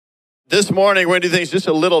This morning, we're going to do things just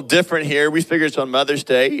a little different here. We figured it's on Mother's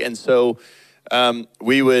Day, and so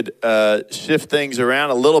we would shift things around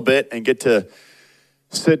a little bit and get to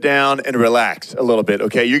sit down and relax a little bit,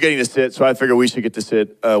 okay? You're getting to sit, so I figure we should get to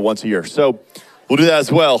sit once a year. So we'll do that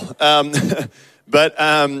as well.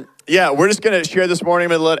 Yeah, we're just going to share this morning. I'm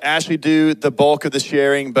going to let Ashley do the bulk of the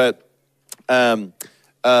sharing, but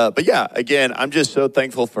yeah, again, I'm just so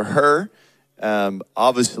thankful for her.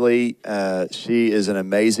 Obviously, she is an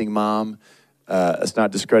amazing mom. It's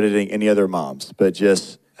not discrediting any other moms, but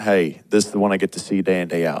just, hey, this is the one I get to see day in,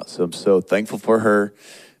 day out. So I'm so thankful for her.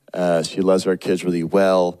 She loves our kids really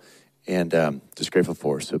well, and just grateful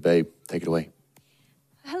for her. So, babe, take it away.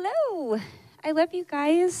 Hello. I love you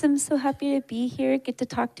guys. I'm so happy to be here, get to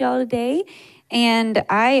talk to y'all today. And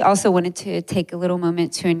I also wanted to take a little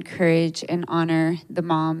moment to encourage and honor the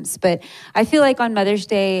moms. But I feel like on Mother's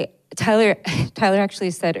Day, Tyler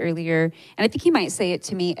actually said earlier, and I think he might say it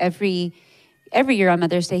to me every year on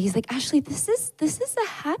Mother's Day. He's like, Ashley, this is a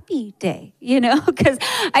happy day, because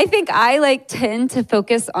I think I tend to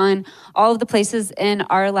focus on all of the places in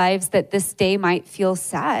our lives that this day might feel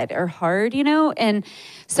sad or hard, and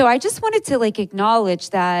so I just wanted to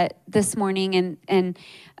acknowledge that this morning, and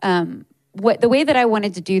the way that I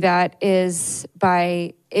wanted to do that is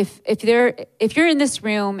by if you're in this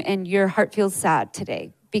room and your heart feels sad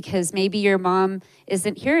today, because maybe your mom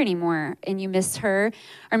isn't here anymore and you miss her,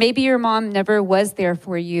 or maybe your mom never was there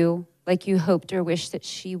for you like you hoped or wished that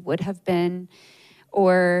she would have been,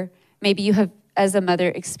 or maybe you have, as a mother,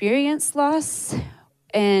 experienced loss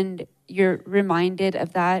and you're reminded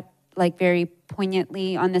of that very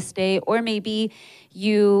poignantly on this day, or maybe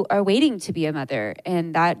you are waiting to be a mother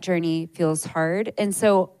and that journey feels hard. And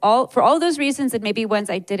so for all those reasons, and maybe ones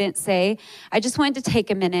I didn't say, I just wanted to take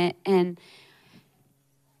a minute and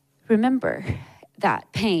remember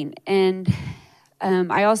that pain. And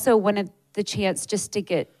I also wanted the chance just to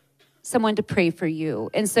get someone to pray for you.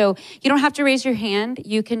 And so you don't have to raise your hand.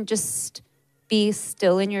 You can just be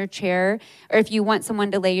still in your chair. Or if you want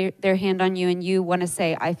someone to lay their hand on you and you want to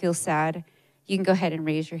say, I feel sad, you can go ahead and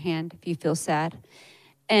raise your hand if you feel sad.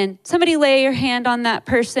 And somebody lay your hand on that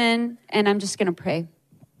person, and I'm just going to pray.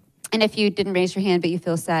 And if you didn't raise your hand but you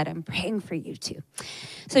feel sad, I'm praying for you too.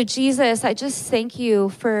 So Jesus, I just thank you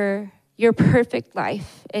for your perfect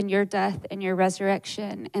life and your death and your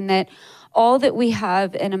resurrection, and that all that we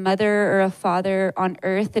have in a mother or a father on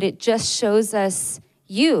earth, that it just shows us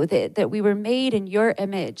you, that we were made in your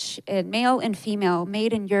image, and male and female,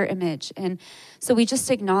 made in your image. And so we just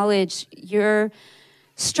acknowledge you're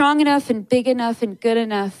strong enough and big enough and good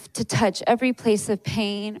enough to touch every place of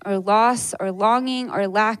pain or loss or longing or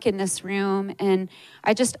lack in this room. And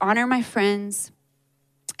I just honor my friends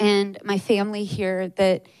and my family here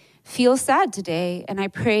that feel sad today. And I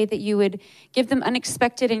pray that you would give them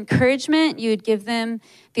unexpected encouragement. You would give them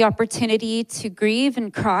the opportunity to grieve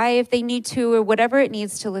and cry if they need to, or whatever it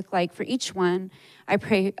needs to look like for each one. I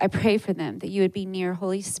pray for them that you would be near,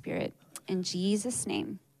 Holy Spirit. In Jesus'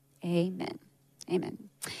 name, amen. Amen.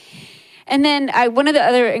 And then one of the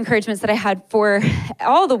other encouragements that I had for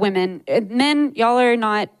all the women, men, y'all are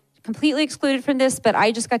not completely excluded from this, but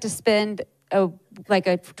I just got to spend a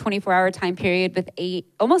 24-hour time period with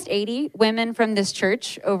almost 80 women from this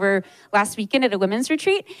church over last weekend at a women's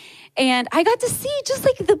retreat. And I got to see just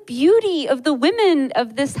the beauty of the women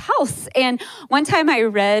of this house. And one time I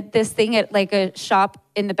read this thing at a shop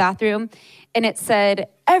in the bathroom, and it said,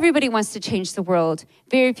 everybody wants to change the world.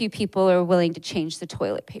 Very few people are willing to change the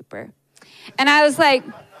toilet paper. And I was like,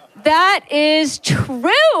 that is true,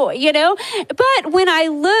 But when I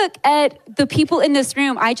look at the people in this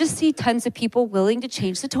room, I just see tons of people willing to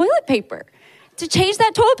change the toilet paper, to change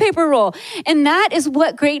that toilet paper roll. And that is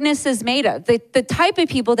what greatness is made of. The type of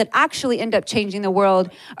people that actually end up changing the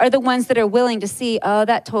world are the ones that are willing to see, oh,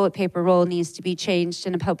 that toilet paper roll needs to be changed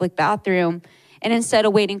in a public bathroom. And instead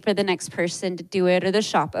of waiting for the next person to do it or the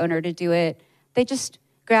shop owner to do it, they just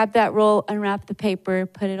grab that roll, unwrap the paper,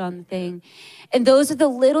 put it on the thing. And those are the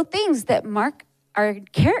little things that mark our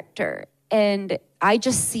character. And I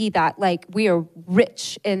just see that we are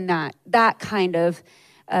rich in that kind of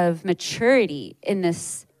maturity in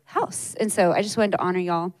this house. And so I just wanted to honor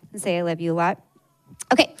y'all and say I love you a lot.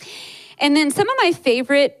 Okay. And then some of my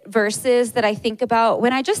favorite verses that I think about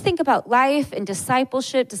when I just think about life and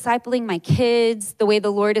discipleship, discipling my kids, the way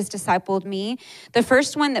the Lord has discipled me. The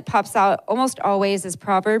first one that pops out almost always is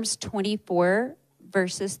Proverbs 24,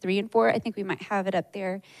 verses 3 and 4. I think we might have it up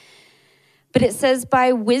there. But it says,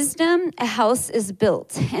 by wisdom, a house is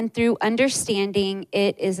built, and through understanding,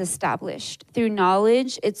 it is established. Through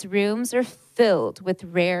knowledge, its rooms are filled with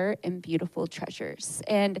rare and beautiful treasures.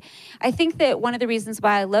 And I think that one of the reasons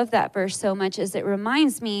why I love that verse so much is it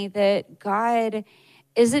reminds me that God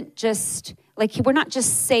isn't just like, we're not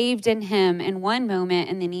just saved in him in one moment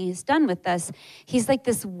and then he's done with us. He's like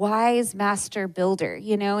this wise master builder,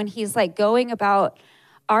 and he's like going about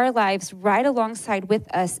our lives right alongside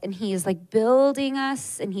with us, and he is like building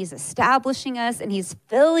us, and he's establishing us, and he's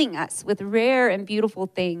filling us with rare and beautiful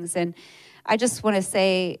things. And I just want to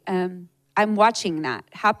say, I'm watching that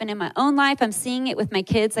happen in my own life. I'm seeing it with my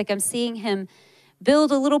kids. Like, I'm seeing him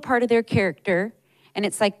build a little part of their character, and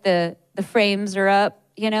it's like the frames are up,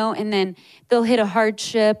 and then they'll hit a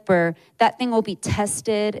hardship, or that thing will be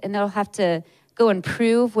tested, and they'll have to go and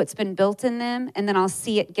prove what's been built in them, and then I'll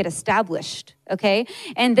see it get established, okay?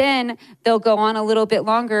 And then they'll go on a little bit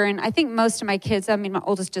longer, and I think most of my kids, my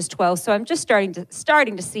oldest is 12, so I'm just starting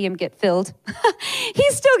to see him get filled.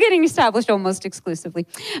 He's still getting established almost exclusively.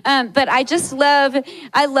 But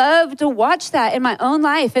I love to watch that in my own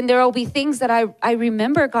life, and there will be things that I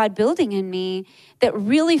remember God building in me that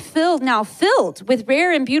really filled with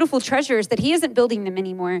rare and beautiful treasures that he isn't building them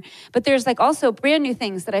anymore. But there's like also brand new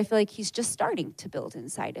things that I feel like he's just starting to build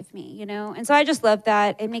inside of me, And so I just love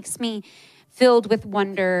that. It makes me filled with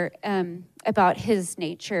wonder about his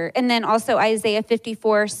nature. And then also Isaiah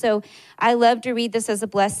 54. So I love to read this as a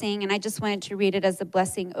blessing, and I just wanted to read it as a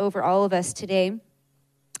blessing over all of us today.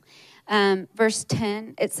 Verse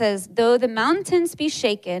 10, it says, "Though the mountains be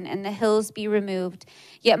shaken and the hills be removed,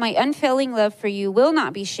 yet my unfailing love for you will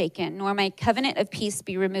not be shaken, nor my covenant of peace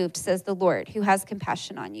be removed, says the Lord, who has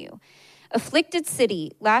compassion on you. Afflicted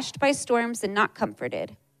city, lashed by storms and not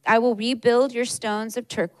comforted, I will rebuild your stones of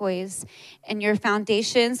turquoise and your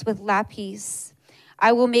foundations with lapis.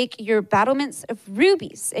 I will make your battlements of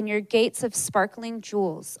rubies and your gates of sparkling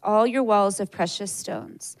jewels, all your walls of precious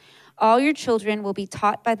stones. All your children will be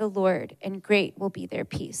taught by the Lord, and great will be their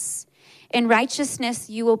peace. In righteousness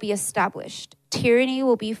you will be established. Tyranny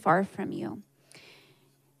will be far from you.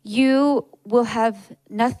 You will have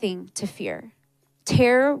nothing to fear.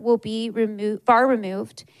 Terror will be far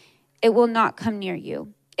removed. It will not come near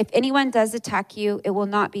you. If anyone does attack you, it will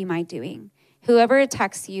not be my doing. Whoever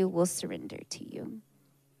attacks you will surrender to you."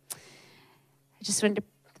 I just wanted to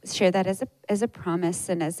share that as a promise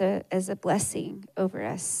and as a blessing over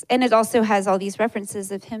us. And it also has all these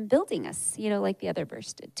references of him building us, like the other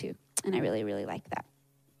verse did too. And I really, really like that.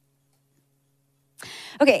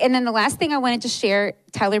 Okay, and then the last thing I wanted to share,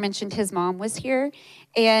 Tyler mentioned his mom was here,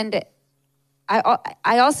 and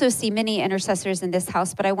I also see many intercessors in this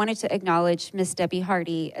house, but I wanted to acknowledge Miss Debbie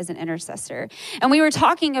Hardy as an intercessor. And we were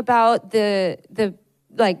talking about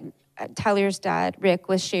Tyler's dad, Rick,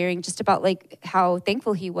 was sharing just about like how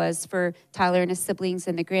thankful he was for Tyler and his siblings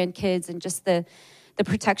and the grandkids and just the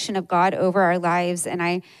protection of God over our lives. And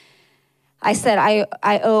I said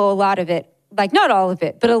I owe a lot of it, like not all of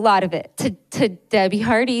it, but a lot of it to Debbie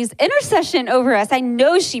Hardy's intercession over us. I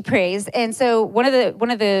know she prays. And so one of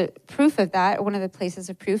the proof of that, one of the places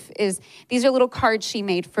of proof is these are little cards she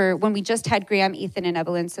made for when we just had Graham, Ethan, and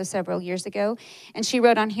Evelyn, so several years ago. And she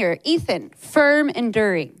wrote on here, "Ethan, firm,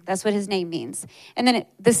 enduring." That's what his name means. And then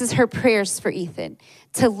this is her prayers for Ethan: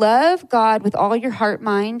 to love God with all your heart,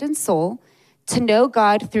 mind, and soul, to know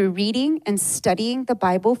God through reading and studying the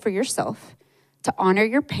Bible for yourself, to honor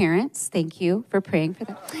your parents. Thank you for praying for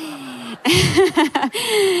them.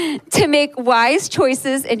 To make wise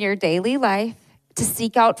choices in your daily life, to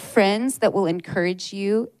seek out friends that will encourage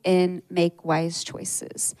you and make wise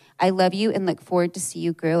choices. I love you and look forward to see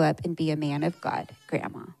you grow up and be a man of God,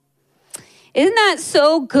 Grandma. Isn't that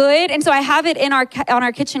so good? And so I have it on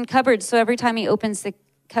our kitchen cupboard. So every time he opens the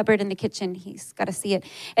cupboard in the kitchen, he's got to see it.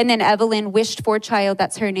 And then Evelyn, wished for child,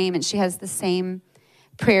 that's her name, and she has the same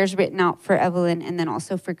prayers written out for Evelyn, and then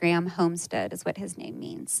also for Graham. Homestead is what his name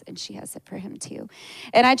means, and she has it for him too.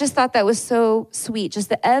 And I just thought that was so sweet, just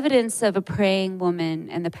the evidence of a praying woman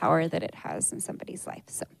and the power that it has in somebody's life.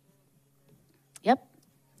 So, yep.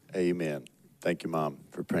 Amen. Thank you, Mom,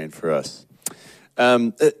 for praying for us.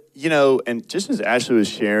 And just as Ashley was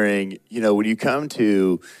sharing, when you come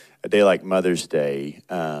to a day like Mother's Day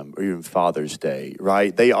or even Father's Day,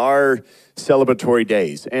 right? They are celebratory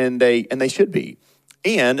days, and they should be.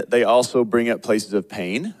 And they also bring up places of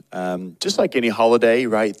pain, just like any holiday,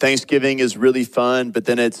 right? Thanksgiving is really fun, but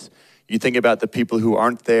then you think about the people who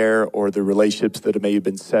aren't there or the relationships that have maybe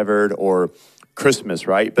been severed, or Christmas,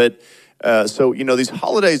 right? But these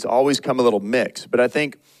holidays always come a little mixed. But I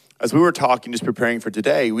think as we were talking, just preparing for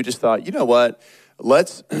today, we just thought, you know what?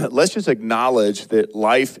 Let's just acknowledge that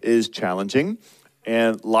life is challenging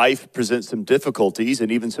and life presents some difficulties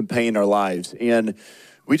and even some pain in our lives. And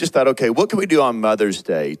we just thought, okay, what can we do on Mother's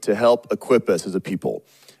Day to help equip us as a people?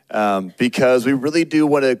 Because we really do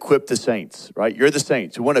want to equip the saints, right? You're the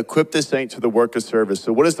saints. We want to equip the saints for the work of service.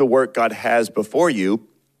 So what is the work God has before you?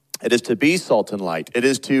 It is to be salt and light. It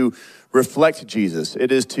is to reflect Jesus.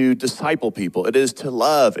 It is to disciple people. It is to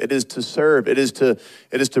love. It is to serve. It is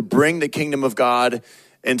to bring the kingdom of God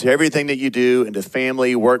into everything that you do, into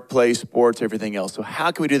family, workplace, sports, everything else. So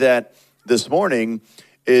how can we do that this morning?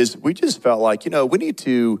 Is we just felt like, we need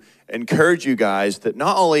to encourage you guys that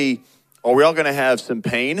not only are we all going to have some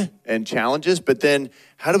pain and challenges, but then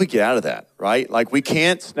how do we get out of that, right? Like we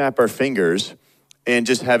can't snap our fingers and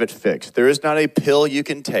just have it fixed. There is not a pill you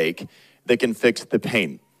can take that can fix the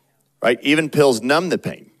pain, right? Even pills numb the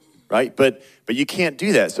pain, right? But you can't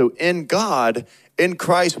do that. So in God, in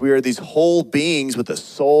Christ, we are these whole beings with a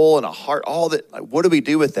soul and a heart, all that. Like, what do we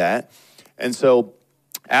do with that? And so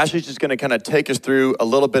Ashley's just going to kind of take us through a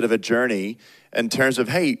little bit of a journey in terms of,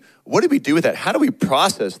 hey, what do we do with that? How do we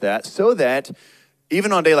process that so that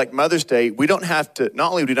even on a day like Mother's Day, we don't have to,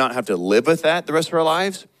 not only do we not have to live with that the rest of our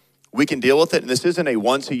lives, we can deal with it. And this isn't a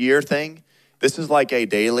once a year thing. This is like a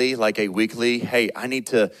daily, like a weekly, hey,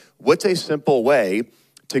 what's a simple way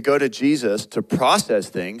to go to Jesus to process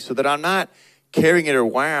things so that I'm not carrying it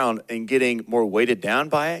around and getting more weighted down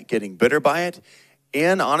by it, getting bitter by it.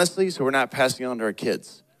 And honestly, so we're not passing on to our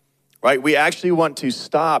kids, right? We actually want to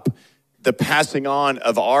stop the passing on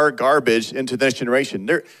of our garbage into the next generation.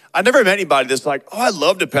 I never met anybody that's like, oh, I'd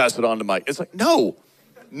love to pass it on to Mike. It's like, no,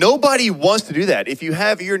 nobody wants to do that. If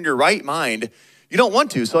you're in your right mind, you don't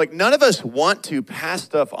want to. So like none of us want to pass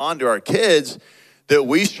stuff on to our kids that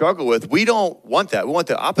we struggle with. We don't want that. We want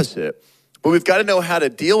the opposite. But we've got to know how to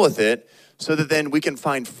deal with it so that then we can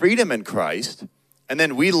find freedom in Christ. And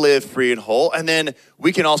then we live free and whole. And then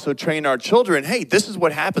we can also train our children, hey, this is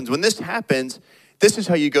what happens. When this happens, this is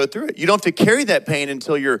how you go through it. You don't have to carry that pain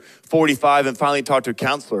until you're 45 and finally talk to a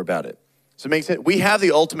counselor about it. So it makes sense. We have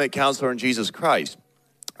the ultimate counselor in Jesus Christ,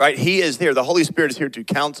 right? He is there. The Holy Spirit is here to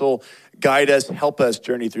counsel, guide us, help us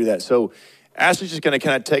journey through that. So Ashley's just going to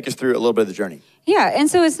kind of take us through a little bit of the journey. Yeah, and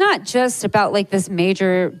so it's not just about like this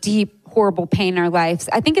major, deep, horrible pain in our lives.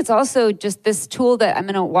 I think it's also just this tool that I'm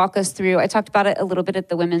going to walk us through. I talked about it a little bit at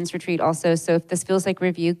the women's retreat also. So if this feels like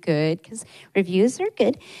review, good, because reviews are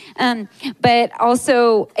good. But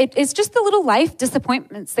also it's just the little life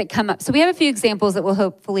disappointments that come up. So we have a few examples that will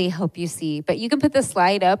hopefully help you see. But you can put the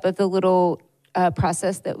slide up of the little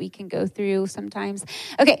process that we can go through sometimes.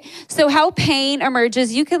 Okay, so how pain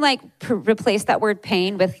emerges, you can like replace that word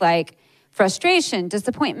pain with like frustration,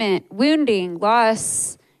 disappointment, wounding,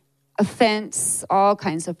 loss, offense, all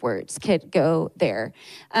kinds of words could go there.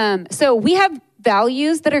 So we have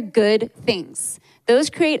values that are good things. Those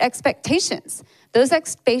create expectations. Those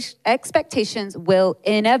expectations will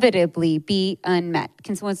inevitably be unmet.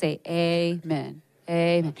 Can someone say amen?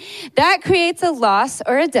 Amen. That creates a loss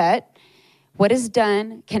or a debt. What is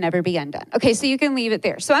done can never be undone. Okay, so you can leave it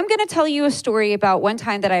there. So I'm going to tell you a story about one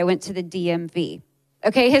time that I went to the DMV.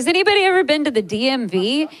 Okay, has anybody ever been to the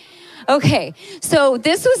DMV? Okay, so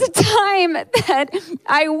this was a time that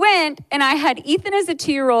I went and I had Ethan as a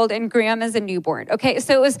 2-year-old and Graham as a newborn. Okay,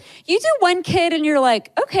 so it was, you do one kid and you're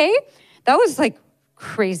like, okay, that was like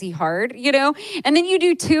crazy hard, And then you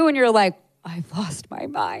do 2 and you're like, I've lost my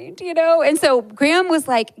mind, And so Graham was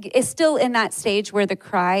like, is still in that stage where the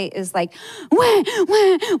cry is like, wah,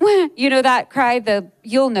 wah, wah. That cry,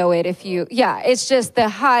 you'll know it it's just the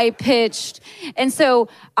high pitched. And so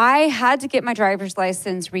I had to get my driver's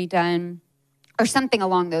license redone or something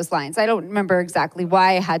along those lines. I don't remember exactly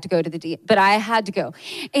why I had to go to the but I had to go.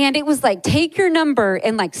 And it was like, take your number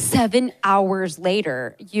and like 7 hours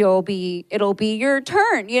later, it'll be your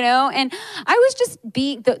turn, And I was just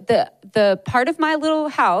being, the part of my little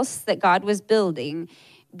house that God was building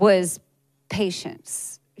was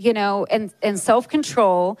patience, and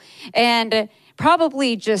self-control and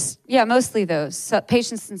probably just, mostly those, so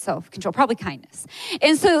patience and self-control, probably kindness.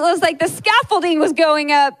 And so it was like the scaffolding was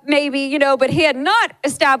going up maybe, but he had not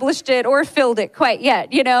established it or filled it quite yet,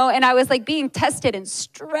 and I was like being tested and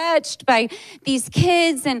stretched by these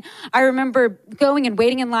kids. And I remember going and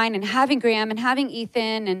waiting in line and having Graham and having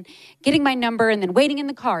Ethan and getting my number and then waiting in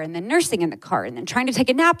the car and then nursing in the car and then trying to take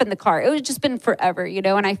a nap in the car. It was just been forever,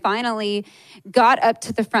 and I finally got up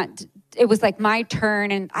to the front. It was like my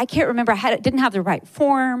turn, and I can't remember. Didn't have the right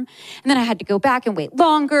form, and then I had to go back and wait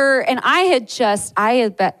longer. And I had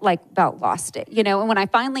about lost it, And when I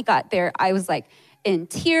finally got there, I was like in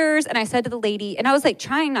tears, and I said to the lady, and I was like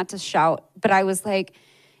trying not to shout, but I was like,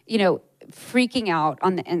 freaking out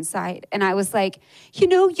on the inside, and I was like, you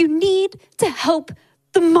need to help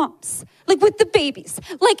the moms, like with the babies,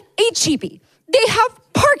 like HEB. they have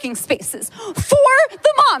parking spaces for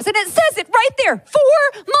the moms. And it says it right there,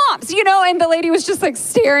 for moms, and the lady was just like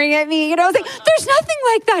staring at me, I was like, there's nothing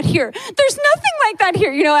like that here. There's nothing like that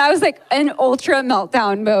here. I was like in ultra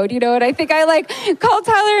meltdown mode, and I think I like called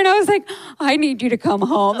Tyler and I was like, I need you to come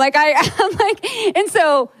home. And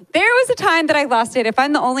so there was a time that I lost it. If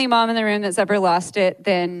I'm the only mom in the room that's ever lost it,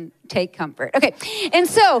 then take comfort. Okay. And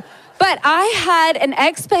so, but I had an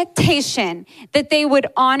expectation that they would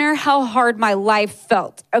honor how hard my life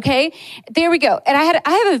felt. Okay. There we go. And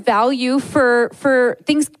I have a value for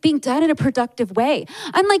things being done in a productive way.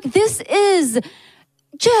 I'm like, this is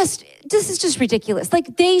just ridiculous.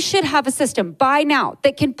 Like, they should have a system by now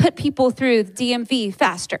that can put people through the DMV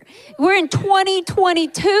faster. We're in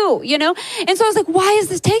 2022, And so I was like, why is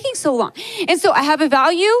this taking so long? And so I have a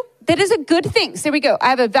value that is a good thing. So there we go. I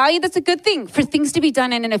have a value that's a good thing for things to be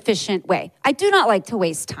done in an efficient way. I do not like to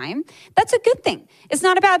waste time. That's a good thing. It's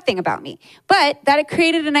not a bad thing about me. But that it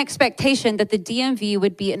created an expectation that the DMV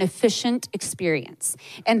would be an efficient experience.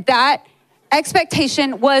 And that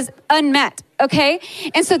expectation was unmet, okay?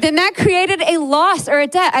 And so then that created a loss or a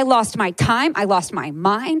debt. I lost my time. I lost my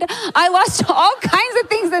mind. I lost all kinds of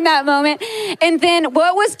things in that moment. And then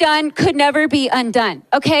what was done could never be undone,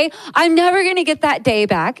 okay? I'm never going to get that day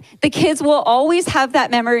back. The kids will always have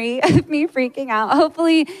that memory of me freaking out.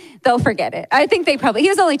 Hopefully they'll forget it. I think he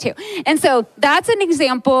was only 2. And so that's an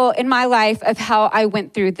example in my life of how I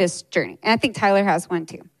went through this journey. And I think Tyler has one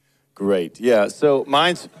too. Great. Yeah. So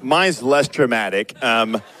mine's less traumatic,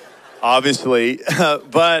 obviously,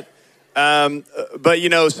 but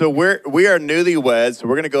so we are newlyweds. So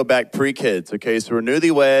we're going to go back pre-kids. Okay. So we're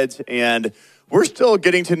newlyweds and we're still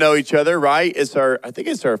getting to know each other, right? I think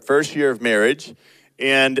it's our first year of marriage,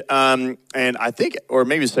 and I think, or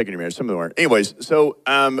maybe second year marriage, some of them weren't. Anyways, so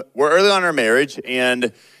we're early on in our marriage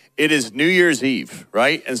and it is New Year's Eve,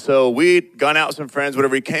 right? And so we'd gone out with some friends,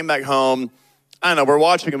 whatever. We came back home. I don't know, we're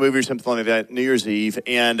watching a movie or something like that, New Year's Eve,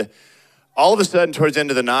 and all of a sudden, towards the end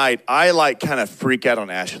of the night, I kind of freak out on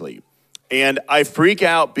Ashley. And I freak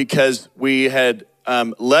out because we had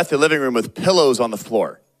left the living room with pillows on the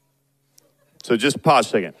floor. So just pause a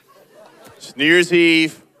second. It's New Year's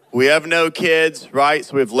Eve. We have no kids, right?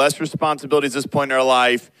 So we have less responsibilities at this point in our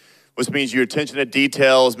life, which means your attention to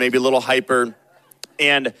details, maybe a little hyper.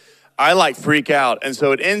 And I freak out. And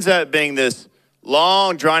so it ends up being this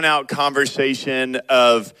long, drawn-out conversation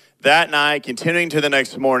of that night, continuing to the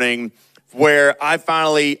next morning, where I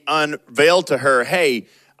finally unveiled to her, hey,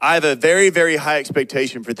 I have a very, very high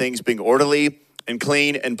expectation for things being orderly and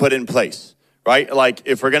clean and put in place, right? Like,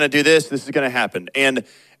 if we're going to do this, this is going to happen. And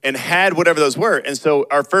had whatever those were. And so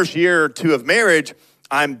our first year or 2 of marriage,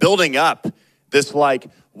 I'm building up this, why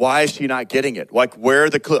is she not getting it? Where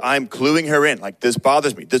the clue? I'm cluing her in. This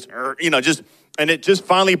bothers me. This, and it just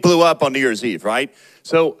finally blew up on New Year's Eve, right?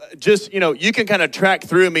 So just, you can kind of track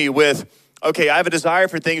through me with, okay, I have a desire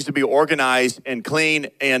for things to be organized and clean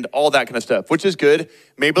and all that kind of stuff, which is good.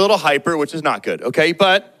 Maybe a little hyper, which is not good, okay?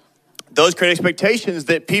 But those create expectations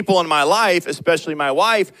that people in my life, especially my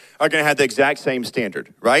wife, are going to have the exact same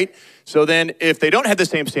standard, right? So then if they don't have the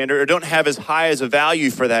same standard or don't have as high as a value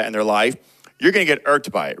for that in their life, you're going to get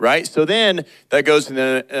irked by it, right? So then that goes to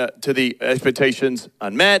the expectations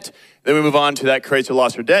unmet. Then we move on to that creates a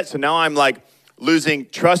loss or debt. So now I'm losing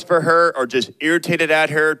trust for her or just irritated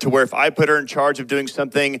at her to where if I put her in charge of doing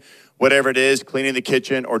something, whatever it is, cleaning the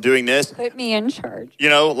kitchen or doing this. Put me in charge.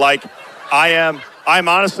 I'm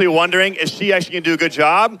honestly wondering, is she actually going to do a good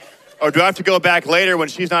job? Or do I have to go back later when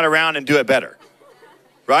she's not around and do it better?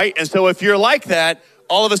 Right? And so if you're like that,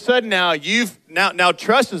 all of a sudden now now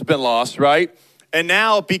trust has been lost, right? And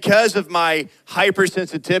now because of my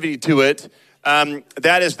hypersensitivity to it,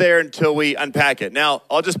 that is there until we unpack it. Now,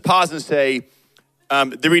 I'll just pause and say,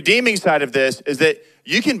 the redeeming side of this is that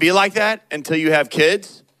you can be like that until you have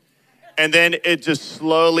kids, and then it just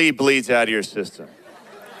slowly bleeds out of your system.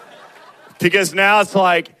 Because now it's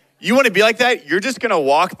you want to be like that, you're just going to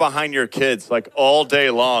walk behind your kids all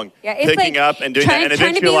day long, picking up and doing that. And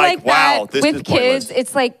eventually you're like, wow, this is pointless. With kids,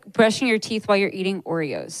 it's like brushing your teeth while you're eating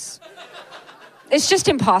Oreos. It's just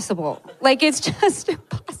impossible. It's just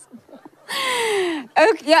impossible.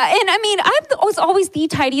 Okay, yeah, and I was always the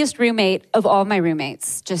tidiest roommate of all my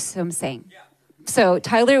roommates, just so I'm saying. Yeah. So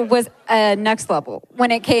Tyler was next level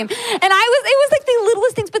when it came. And it was the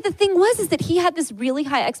littlest things. But the thing is that he had this really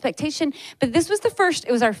high expectation. But this was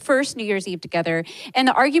it was our first New Year's Eve together. And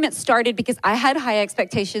the argument started because I had high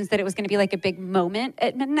expectations that it was going to be a big moment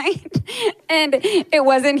at midnight. And it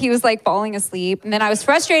wasn't. He was falling asleep. And then I was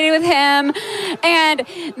frustrated with him. And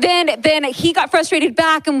then he got frustrated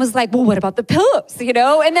back and was like, well, what about the pillows?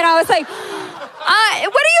 And then I was like, What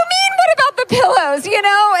do you mean, what about the pillows,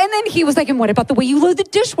 And then he was like, and what about the way you load the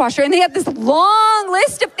dishwasher? And they had this long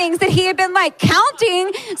list of things that he had been like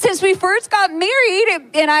counting since we first got married.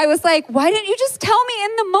 And I was like, why didn't you just tell me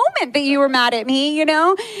in the moment that you were mad at me,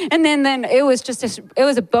 And then it was it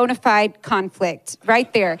was a bona fide conflict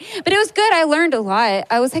right there. But it was good. I learned a lot.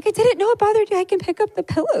 I was like, I didn't know it bothered you. I can pick up the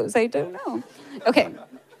pillows. I don't know.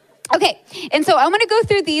 Okay, and so I'm going to go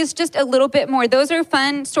through these just a little bit more. Those are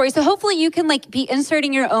fun stories. So hopefully you can be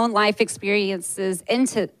inserting your own life experiences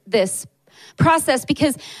into this process,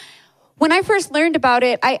 because when I first learned about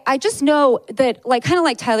it, I just know that, kind of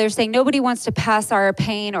like Tyler's saying, nobody wants to pass our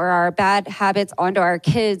pain or our bad habits onto our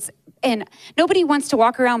kids. And nobody wants to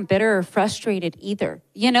walk around bitter or frustrated either.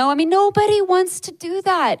 Nobody wants to do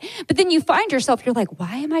that. But then you find yourself, you're like,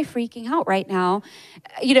 why am I freaking out right now?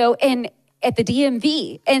 And at the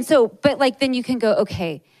DMV. And so, but then you can go,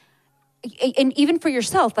 okay. And even for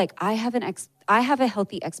yourself, I have a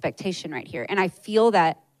healthy expectation right here. And I feel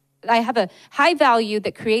that I have a high value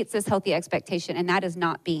that creates this healthy expectation, and that is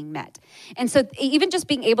not being met. And so even just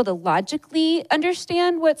being able to logically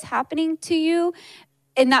understand what's happening to you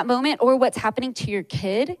in that moment, or what's happening to your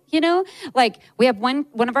kid, we have one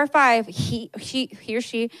of our 5, he or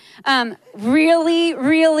she, really,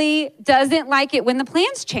 really doesn't like it when the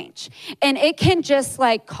plans change. And it can just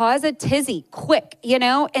cause a tizzy quick,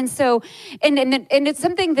 And so, and it's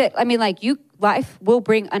something that, life will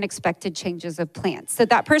bring unexpected changes of plans. So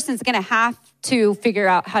that person's going to have to figure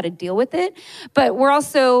out how to deal with it. But we're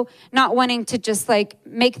also not wanting to just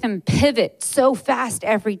make them pivot so fast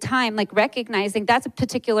every time, recognizing that's a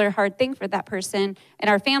particular hard thing for that person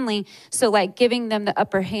and our family. So giving them the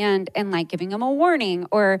upper hand and giving them a warning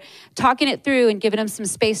or talking it through and giving them some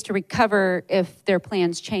space to recover if their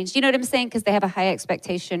plans change. You know what I'm saying? Because they have a high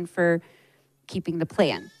expectation for keeping the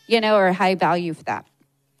plan, or a high value for that.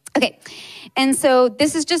 Okay, and so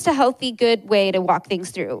this is just a healthy, good way to walk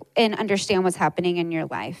things through and understand what's happening in your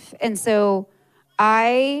life. And so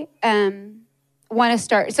I want to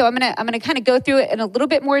start. So I'm gonna kind of go through it in a little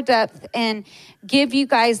bit more depth and give you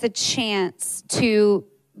guys the chance to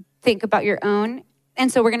think about your own.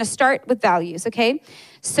 And so we're gonna start with values. Okay,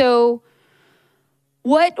 so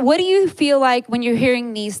what do you feel like when you're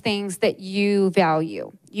hearing these things that you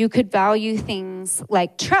value? You could value things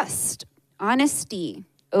like trust, honesty,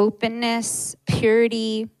 openness,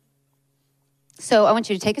 purity. So I want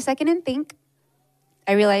you to take a second and think.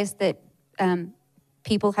 I realize that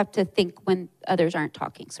people have to think when others aren't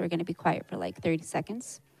talking. So we're going to be quiet for 30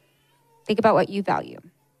 seconds. Think about what you value.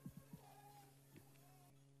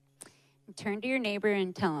 Turn to your neighbor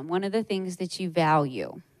and tell them one of the things that you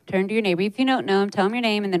value. Turn to your neighbor. If you don't know them, tell them your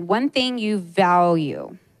name, and then one thing you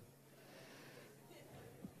value.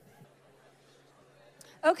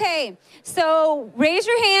 Okay, so raise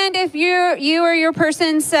your hand if you or your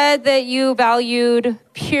person said that you valued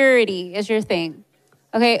purity as your thing.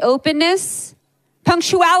 Okay, openness,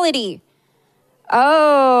 punctuality.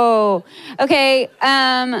 Oh, okay.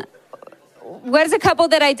 What is a couple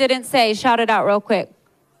that I didn't say? Shout it out real quick.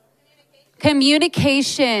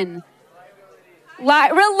 Communication.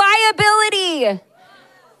 Reliability.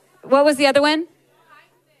 What was the other one?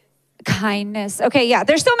 Kindness. Okay, yeah,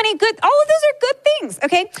 there's so many good, all of those are good things,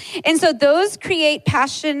 okay? And so those create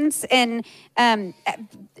passions and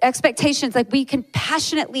expectations. We can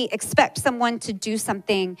passionately expect someone to do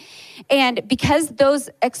something. And because those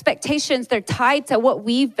expectations, they're tied to what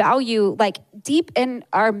we value, deep in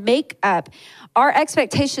our makeup, our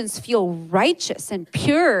expectations feel righteous and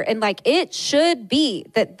pure. And it should be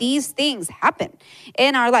that these things happen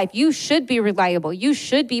in our life. You should be reliable. You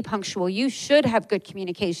should be punctual. You should have good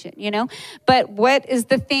communication, But what is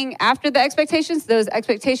the thing after the expectations? Those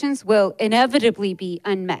expectations will inevitably be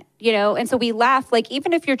unmet, And so we laugh,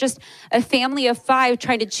 even if you're just a family of 5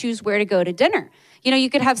 trying to choose where to go to dinner. You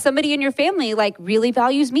could have somebody in your family really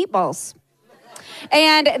values meatballs.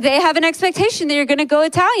 And they have an expectation that you're going to go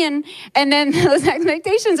Italian, and then those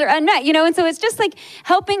expectations are unmet, And so it's just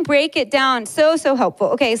helping break it down. So helpful.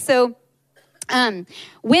 Okay, so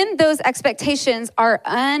when those expectations are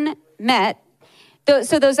unmet,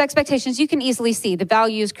 so those expectations, you can easily see the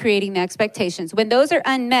values creating the expectations. When those are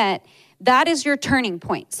unmet, that is your turning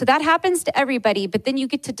point. So that happens to everybody, but then you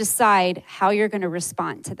get to decide how you're going to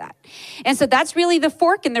respond to that. And so that's really the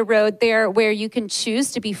fork in the road there, where you can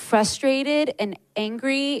choose to be frustrated and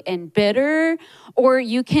angry and bitter, or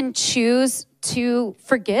you can choose to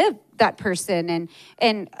forgive that person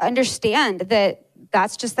and understand that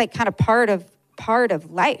that's just kind of part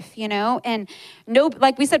of life, And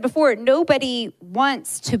like we said before, nobody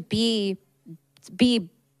wants to be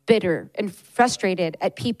bitter and frustrated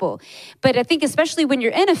at people. But I think especially when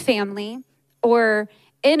you're in a family, or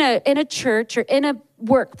in a church or in a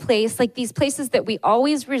workplace, like these places that we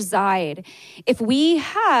always reside, if we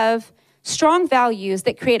have strong values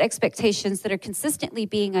that create expectations that are consistently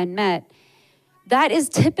being unmet, that is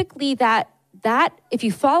typically that if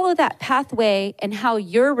you follow that pathway and how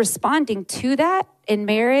you're responding to that in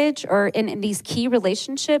marriage or in these key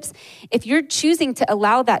relationships, if you're choosing to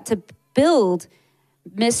allow that to build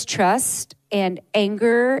mistrust and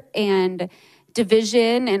anger and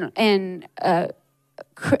division and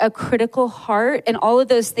a critical heart and all of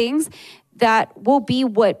those things, that will be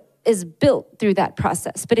what is built through that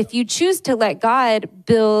process. But if you choose to let God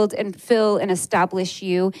build and fill and establish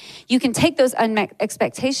you, you can take those unmet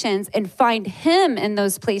expectations and find him in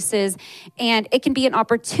those places. And it can be an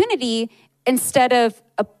opportunity instead of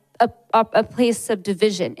a place of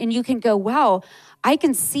division. And you can go, wow, I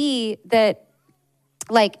can see that,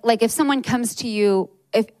 like if someone comes to you,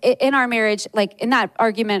 if in our marriage, like in that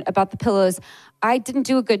argument about the pillows, I didn't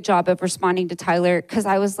do a good job of responding to Tyler because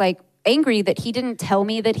I was like angry that he didn't tell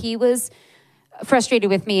me that he was frustrated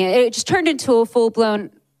with me. It just turned into a full-blown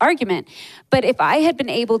argument. But if I had been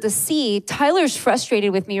able to see Tyler's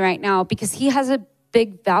frustrated with me right now because he has a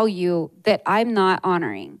big value that I'm not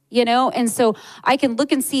honoring, And so I can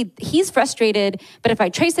look and see he's frustrated, but if I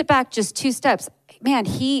trace it back just 2 steps, man,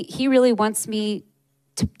 he really wants me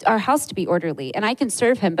our house to be orderly, and I can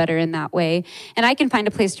serve him better in that way. And I can find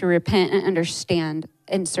a place to repent and understand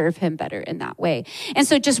and serve him better in that way. And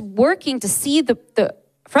so just working to see the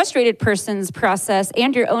frustrated person's process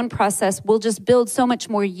and your own process will just build so much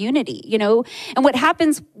more unity, And what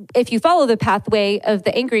happens if you follow the pathway of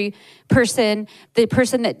the angry person, the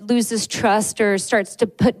person that loses trust or starts to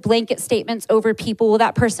put blanket statements over people, well,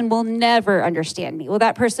 that person will never understand me. Well,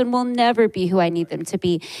 that person will never be who I need them to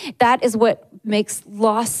be. That is what makes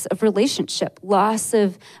loss of relationship, loss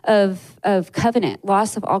of covenant,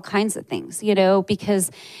 loss of all kinds of things,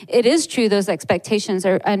 because it is true those expectations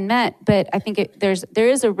are unmet, but I think there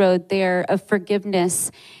is a road there of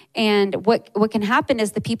forgiveness. And what can happen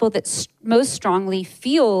is the people that most strongly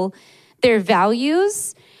feel their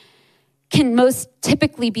values can most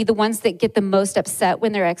typically be the ones that get the most upset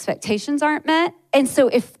when their expectations aren't met. And so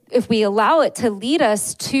if we allow it to lead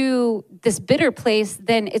us to this bitter place,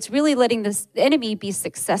 then it's really letting the enemy be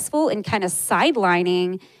successful in kind of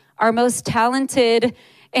sidelining our most talented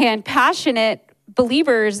and passionate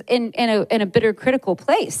believers in a bitter, critical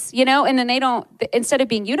place, And then they don't, instead of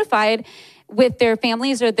being unified with their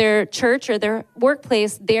families or their church or their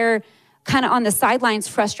workplace, they're kind of on the sidelines,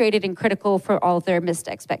 frustrated and critical for all of their missed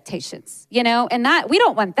expectations, And that, we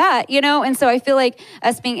don't want that, And so I feel like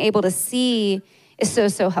us being able to see is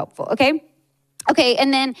so helpful, okay? Okay,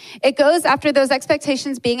 and then it goes after those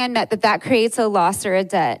expectations being unmet, that creates a loss or a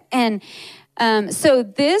debt. And so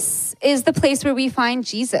this is the place where we find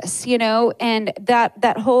Jesus, and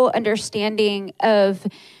that whole understanding of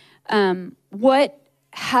what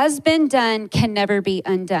has been done can never be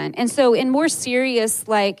undone. And so in more serious,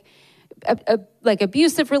 like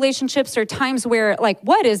abusive relationships or times where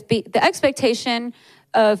the expectation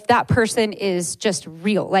of that person is just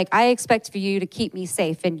real. Like, I expect for you to keep me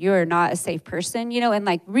safe and you're not a safe person, and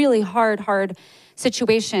like really hard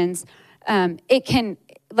situations, it can,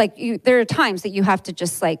 there are times that you have to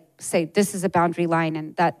just say, this is a boundary line,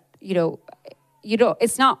 and that,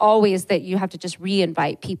 it's not always that you have to just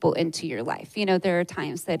re-invite people into your life. There are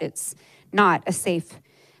times that it's not a safe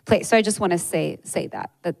place. So I just want to say that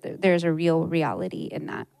there's a real reality in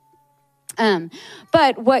that.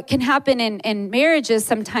 But what can happen in marriages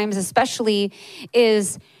sometimes, especially,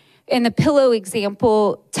 is in the pillow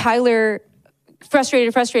example, Tyler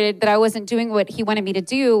frustrated that I wasn't doing what he wanted me to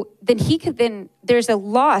do, then there's a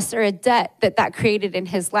loss or a debt that created in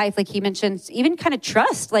his life. Like he mentioned, even kind of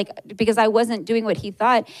trust, because I wasn't doing what he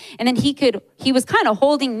thought. And then he was kind of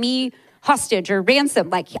holding me hostage or ransom.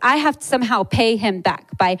 Like I have to somehow pay him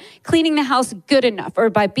back by cleaning the house good enough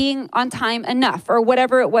or by being on time enough or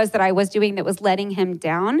whatever it was that I was doing that was letting him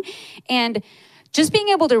down. And just being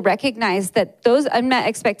able to recognize that those unmet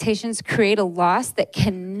expectations create a loss that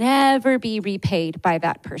can never be repaid by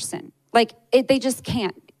that person. They just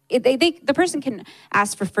can't. The person can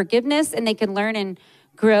ask for forgiveness and they can learn and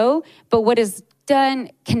grow, but what is done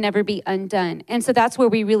can never be undone. And so that's where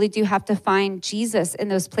we really do have to find Jesus in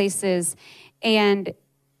those places. And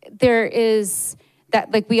there is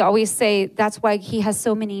that, like we always say, that's why he has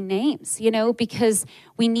so many names, because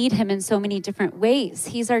we need him in so many different ways.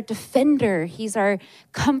 He's our defender. He's our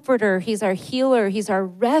comforter. He's our healer. He's our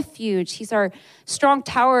refuge. He's our strong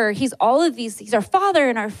tower. He's all of these. He's our father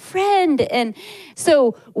and our friend. And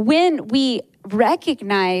so when we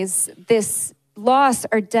recognize this loss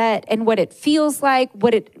or debt and what it feels like,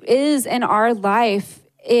 what it is in our life,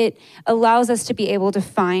 it allows us to be able to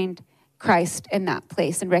find Christ in that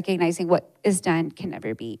place and recognizing what is done can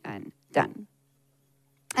never be undone.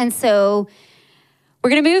 And so we're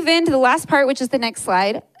going to move into the last part, which is the next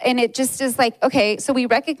slide. And it just is like, okay, so we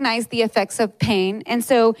recognize the effects of pain. And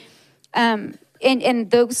so, and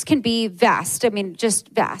those can be vast. I mean, just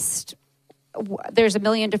vast. There's a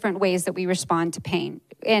million different ways that we respond to pain.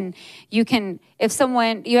 And you can, if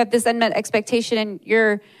you have this unmet expectation and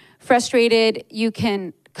you're frustrated, you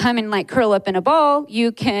can come and like curl up in a ball.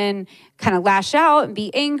 You can kind of lash out and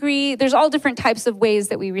be angry. There's all different types of ways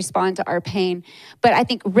that we respond to our pain. But I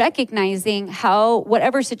think recognizing how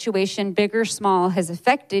whatever situation, big or small, has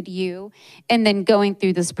affected you, and then going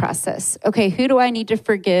through this process. Okay, who do I need to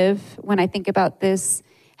forgive when I think about this?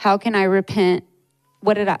 How can I repent?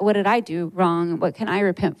 What did I do wrong? What can I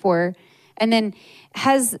repent for? And then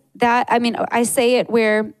I say it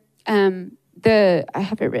where I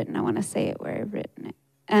have it written. I want to say it where I've written it.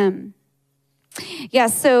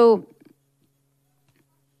 So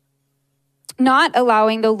not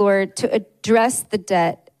allowing the Lord to address the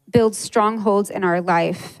debt builds strongholds in our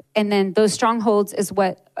life. And then those strongholds is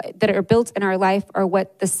that are built in our life are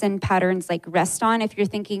what the sin patterns like rest on, if you're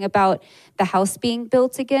thinking about the house being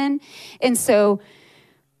built again. And so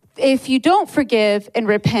if you don't forgive and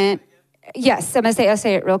repent, yes, I'll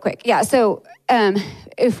say it real quick. Yeah, so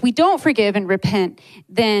if we don't forgive and repent,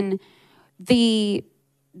 then the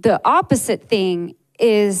opposite thing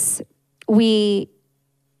is we,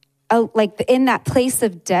 in that place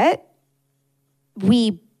of debt,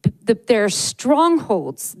 there are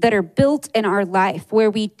strongholds that are built in our life where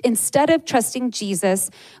we, instead of trusting Jesus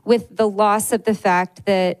with the loss of the fact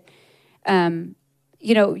that,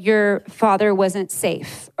 your father wasn't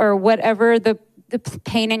safe or whatever the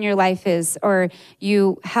pain in your life is, or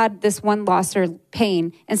you had this one loss or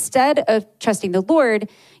pain, instead of trusting the Lord,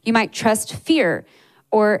 you might trust fear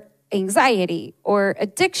or anxiety or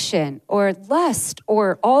addiction or lust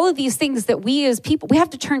or all of these things that we as people, we have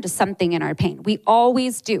to turn to something in our pain. We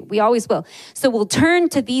always do. We always will. So we'll turn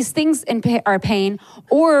to these things in our pain,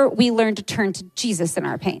 or we learn to turn to Jesus in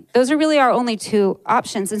our pain. Those are really our only two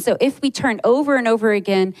options. And so if we turn over and over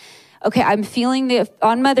again, okay,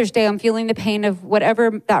 on Mother's Day, I'm feeling the pain of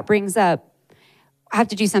whatever that brings up. I have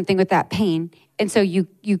to do something with that pain. And so you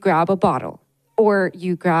grab a bottle, or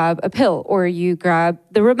you grab a pill, or you grab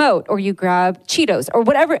the remote, or you grab Cheetos, or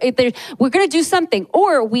whatever. We're going to do something,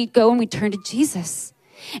 or we go and we turn to Jesus,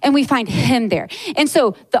 and we find him there. And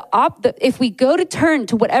so if we go to turn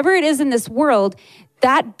to whatever it is in this world,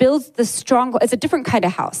 that builds the stronghold. It's a different kind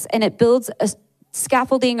of house, and it builds a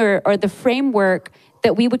scaffolding or the framework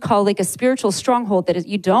that we would call like a spiritual stronghold that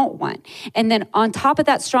you don't want. And then on top of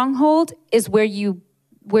that stronghold is where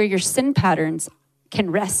your sin patterns can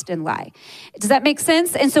rest and lie. Does that make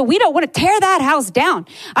sense? And so we don't want to tear that house down.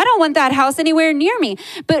 I don't want that house anywhere near me.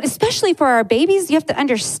 But especially for our babies, you have to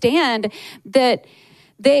understand that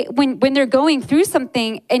when they're going through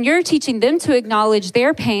something and you're teaching them to acknowledge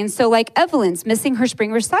their pain. So like Evelyn's missing her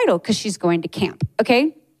spring recital because she's going to camp,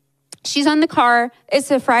 okay? She's on the car. It's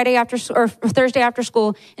a Friday or Thursday after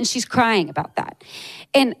school, and she's crying about that.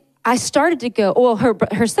 And I started to go,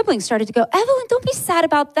 her siblings started to go, Evelyn, don't be sad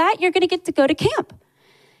about that. You're going to get to go to camp.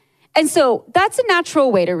 And so that's a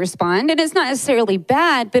natural way to respond. And it's not necessarily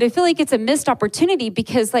bad, but I feel like it's a missed opportunity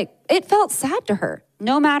because it felt sad to her,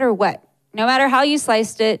 no matter what. No matter how you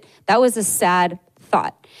sliced it, that was a sad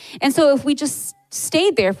thought. And so if we just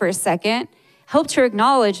stayed there for a second, helped her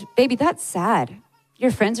acknowledge, baby, that's sad.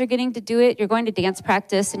 Your friends are getting to do it. You're going to dance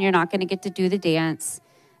practice and you're not going to get to do the dance.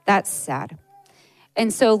 That's sad.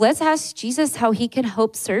 And so let's ask Jesus how he can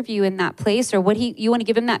help serve you in that place, or you want to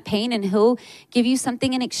give him that pain and he'll give you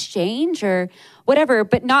something in exchange or whatever,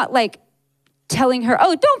 but not like telling her,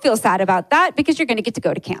 oh, don't feel sad about that because you're going to get to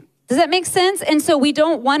go to camp. Does that make sense? And so we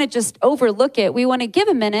don't want to just overlook it. We want to give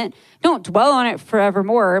a minute, don't dwell on it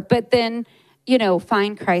forevermore, but then,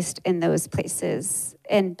 find Christ in those places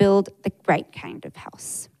and build the right kind of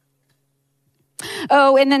house.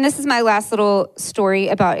 Oh, and then this is my last little story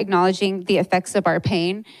about acknowledging the effects of our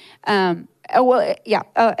pain. And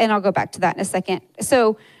I'll go back to that in a second.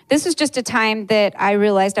 So this was just a time that I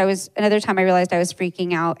realized I was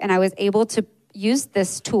freaking out, and I was able to use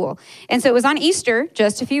this tool. And so it was on Easter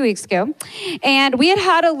just a few weeks ago, and we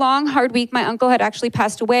had a long, hard week. My uncle had actually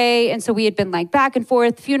passed away, and so we had been back and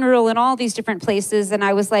forth, funeral in all these different places, and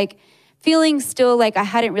I was feeling still like I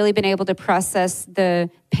hadn't really been able to process the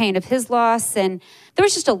pain of his loss. And there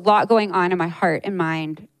was just a lot going on in my heart and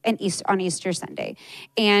mind on Easter Sunday.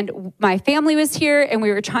 And my family was here, and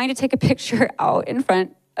we were trying to take a picture out in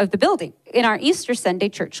front of the building in our Easter Sunday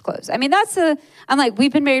church clothes. I mean, I'm like,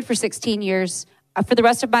 we've been married for 16 years. For the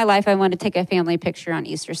rest of my life, I want to take a family picture on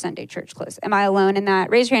Easter Sunday church clothes. Am I alone in that?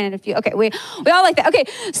 Raise your hand if you, okay, we all like that. Okay,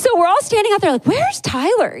 so we're all standing out there like, where's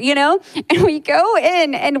Tyler, And we go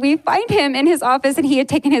in and we find him in his office, and he had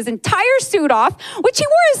taken his entire suit off, which he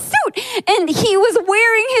wore a suit, and he was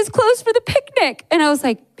wearing his clothes for the picnic. And I was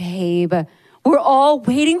like, babe, we're all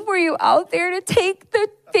waiting for you out there to take the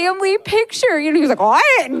family picture. He was like, oh,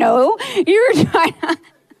 I didn't know. You were trying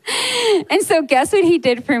to. And so guess what he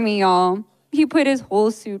did for me, y'all? He put his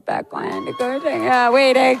whole suit back on to go. Yeah,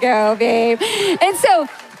 way to go, babe. And so,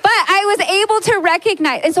 but I was able to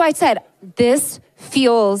recognize. And so I said, this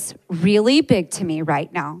feels really big to me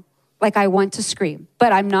right now. Like I want to scream,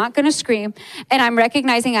 but I'm not going to scream. And I'm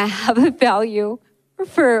recognizing I have a value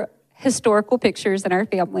for historical pictures in our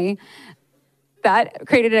family. That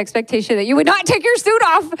created an expectation that you would not take your suit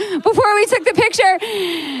off before we took the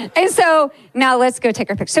picture. And so now let's go take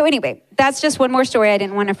our picture. So anyway, that's just one more story I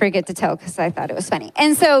didn't want to forget to tell because I thought it was funny.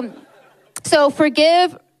 And so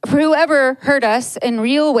forgive for whoever hurt us in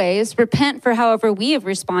real ways, repent for however we have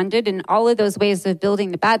responded in all of those ways of building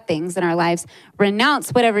the bad things in our lives, renounce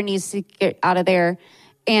whatever needs to get out of there,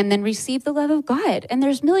 and then receive the love of God. And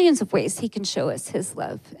there's millions of ways he can show us his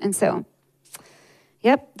love. And so,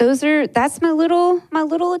 yep, that's my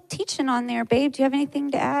little teaching on there, babe. Do you have anything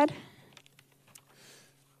to add?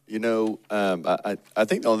 I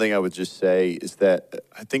think the only thing I would just say is that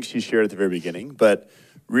I think she shared at the very beginning, but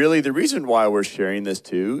really the reason why we're sharing this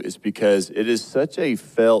too is because it is such a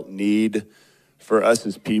felt need for us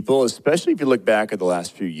as people, especially if you look back at the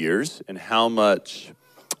last few years and how much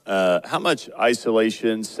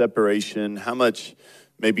isolation, separation, how much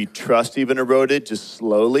maybe trust even eroded just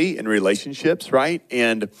slowly in relationships, right?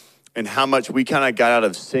 And how much we kind of got out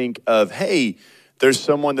of sync of, hey, there's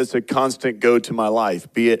someone that's a constant go to my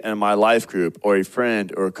life, be it in my life group or a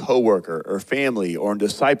friend or a coworker or family or in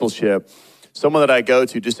discipleship, someone that I go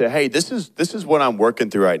to just say, hey, this is what I'm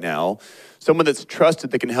working through right now. Someone that's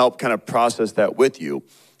trusted that can help kind of process that with you.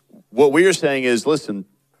 What we are saying is, listen,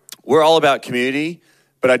 we're all about community,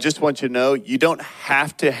 but I just want you to know you don't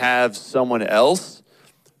have to have someone else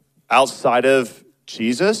outside of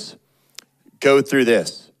Jesus go through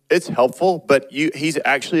this. It's helpful, but he's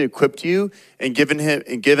actually equipped you and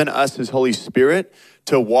given us his Holy Spirit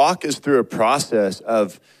to walk us through a process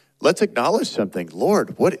of let's acknowledge something.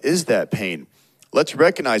 Lord, what is that pain? Let's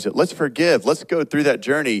recognize it. Let's forgive. Let's go through that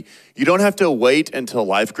journey. You don't have to wait until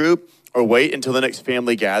life group or wait until the next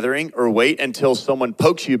family gathering or wait until someone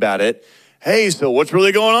pokes you about it. Hey, so what's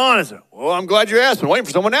really going on? I said, well, I'm glad you're asking. I'm waiting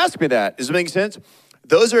for someone to ask me that. Does it make sense?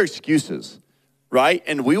 Those are excuses, right?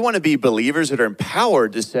 And we want to be believers that are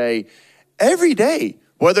empowered to say every day,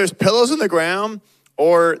 whether there's pillows on the ground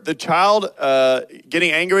or the child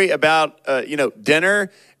getting angry about,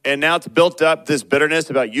 dinner, and now it's built up this bitterness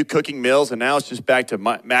about you cooking meals, and now it's just back to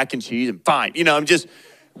mac and cheese and fine.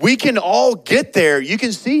 We can all get there. You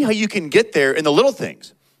can see how you can get there in the little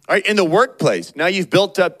things, all right? In the workplace, now you've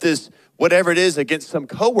built up this, whatever it is, against some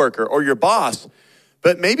coworker or your boss.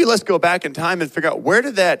 But maybe let's go back in time and figure out where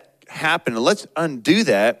did that happen? And let's undo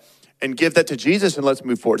that and give that to Jesus and let's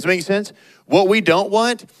move forward. Does it make sense? What we don't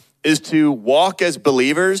want is to walk as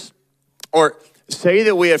believers or say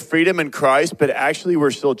that we have freedom in Christ, but actually we're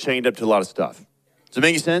still chained up to a lot of stuff. Does it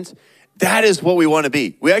make sense? That is what we want to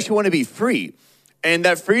be. We actually want to be free. And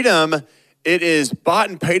that freedom, it is bought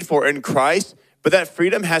and paid for in Christ, but that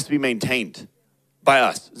freedom has to be maintained by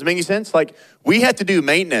us. Does it make any sense? Like we have to do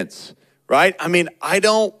maintenance, right? I mean, I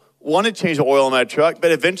don't want to change the oil in my truck,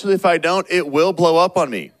 but eventually if I don't, it will blow up on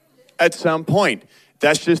me at some point.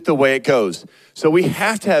 That's just the way it goes. So we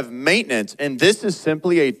have to have maintenance. And this is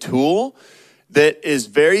simply a tool that is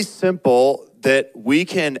very simple that we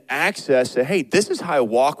can access. Say, hey, this is how I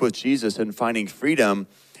walk with Jesus and finding freedom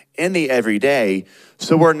in the everyday.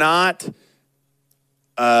 So we're not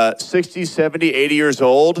 60, 70, 80 years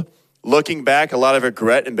old, looking back, a lot of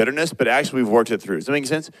regret and bitterness, but actually we've worked it through. Does that make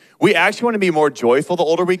sense? We actually want to be more joyful the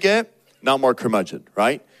older we get, not more curmudgeon,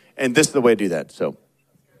 right? And this is the way to do that, so.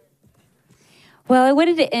 Well, I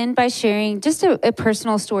wanted to end by sharing just a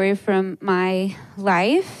personal story from my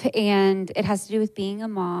life, and it has to do with being a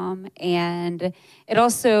mom, and it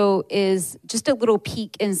also is just a little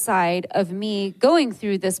peek inside of me going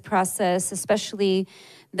through this process, especially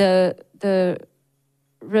the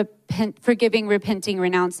forgiving, repenting,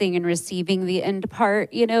 renouncing, and receiving the end part,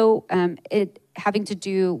 it having to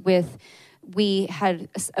do with we had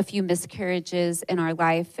a few miscarriages in our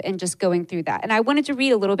life and just going through that. And I wanted to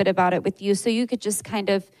read a little bit about it with you so you could just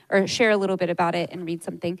or share a little bit about it and read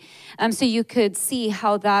something. So you could see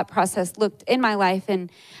how that process looked in my life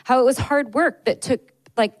and how it was hard work that took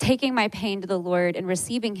like taking my pain to the Lord and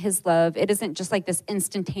receiving his love. It isn't just like this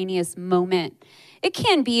instantaneous moment. It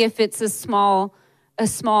can be if it's a small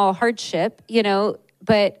hardship,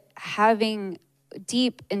 but having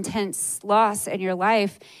deep, intense loss in your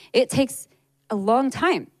life, it takes a long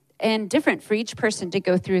time and different for each person to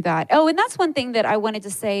go through that. Oh, and that's one thing that I wanted to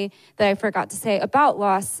say that I forgot to say about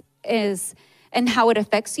loss is, and how it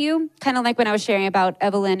affects you. Kind of like when I was sharing about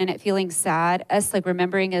Evelyn and it feeling sad, us like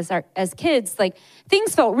remembering as kids, like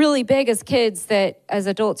things felt really big as kids that as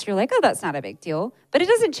adults, you're like, oh, that's not a big deal. But it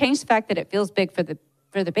doesn't change the fact that it feels big for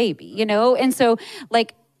the baby, And so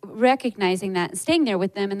like recognizing that and staying there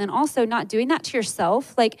with them, and then also not doing that to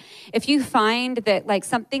yourself. Like if you find that like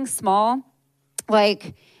something small,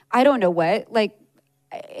 like, I don't know what, like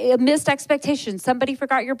a missed expectation, somebody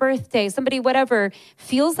forgot your birthday, somebody whatever,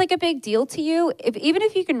 feels like a big deal to you, even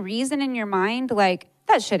if you can reason in your mind, like,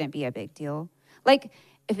 that shouldn't be a big deal. Like,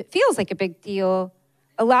 if it feels like a big deal,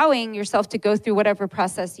 allowing yourself to go through whatever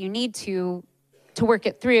process you need to work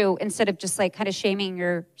it through instead of just like kind of shaming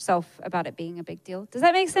yourself about it being a big deal. Does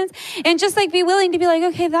that make sense? And just like be willing to be like,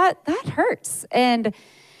 okay, that hurts. And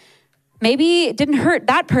maybe it didn't hurt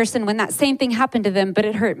that person when that same thing happened to them, but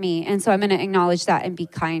it hurt me. And so I'm going to acknowledge that and be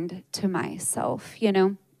kind to myself,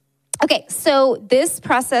 Okay, so this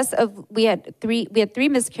process of we had three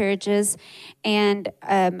miscarriages, and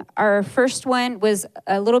our first one was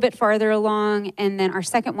a little bit farther along, and then our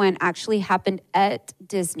second one actually happened at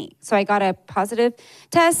Disney. So I got a positive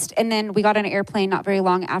test, and then we got on an airplane not very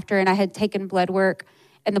long after, and I had taken blood work,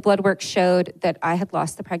 and the blood work showed that I had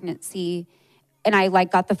lost the pregnancy. And I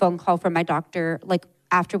got the phone call from my doctor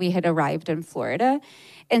after we had arrived in Florida.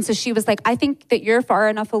 And so she was like, I think that you're far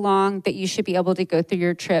enough along that you should be able to go through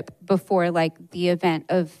your trip before the event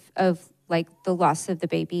of the loss of the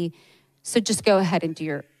baby. So just go ahead and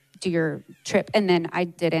do your trip. And then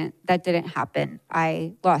that didn't happen.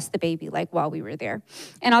 I lost the baby while we were there.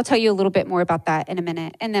 And I'll tell you a little bit more about that in a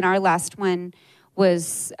minute. And then our last one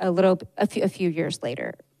was a few years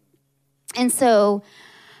later. And so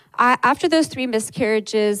after those 3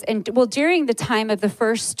 miscarriages, during the time of the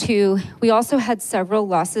first 2, we also had several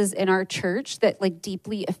losses in our church that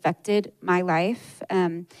deeply affected my life.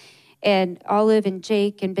 And Olive and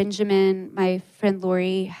Jake and Benjamin, my friend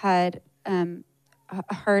Lori, had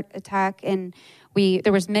a heart attack, and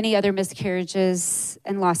there was many other miscarriages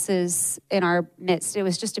and losses in our midst. It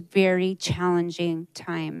was just a very challenging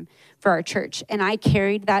time for our church, and I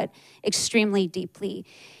carried that extremely deeply.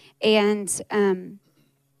 And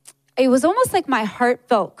it was almost like my heart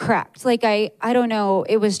felt cracked. I don't know,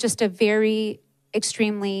 it was just a very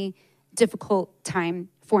extremely difficult time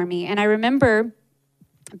for me. And I remember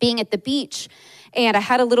being at the beach, and I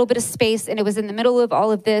had a little bit of space, and it was in the middle of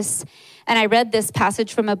all of this. And I read this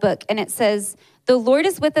passage from a book, and it says, "The Lord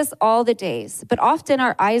is with us all the days, but often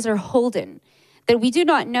our eyes are holden, that we do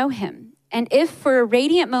not know him. And if for a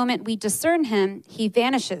radiant moment we discern him, he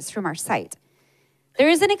vanishes from our sight. There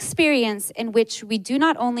is an experience in which we do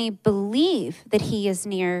not only believe that he is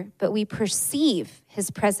near, but we perceive his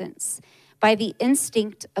presence by the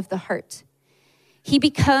instinct of the heart. He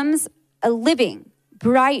becomes a living,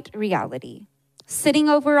 bright reality, sitting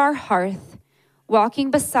over our hearth, walking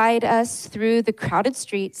beside us through the crowded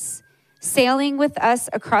streets, sailing with us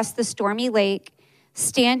across the stormy lake,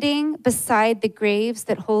 standing beside the graves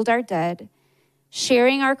that hold our dead,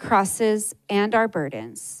 sharing our crosses and our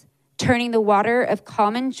burdens, turning the water of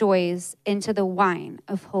common joys into the wine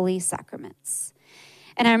of holy sacraments."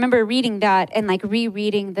 And I remember reading that and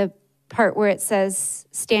rereading the part where it says,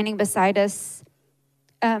 standing beside us,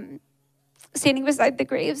 standing beside the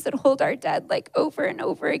graves that hold our dead, over and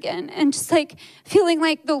over again. And just feeling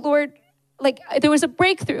like the Lord, there was a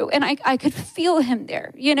breakthrough, and I could feel him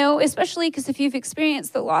there, especially because if you've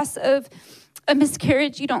experienced the loss of a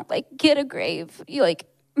miscarriage, you don't get a grave. You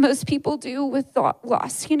most people do with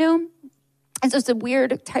loss, And so it's a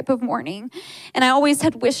weird type of mourning. And I always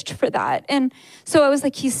had wished for that. And so I was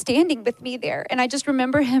he's standing with me there. And I just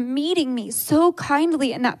remember him meeting me so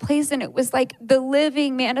kindly in that place. And it was the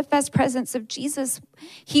living, manifest presence of Jesus.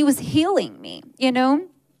 He was healing me,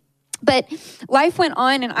 But life went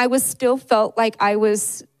on, and I still felt like I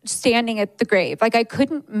was standing at the grave. I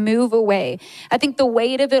couldn't move away. I think the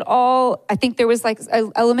weight of it all, I think there was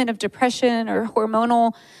an element of depression or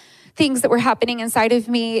hormonal things that were happening inside of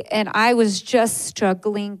me, and I was just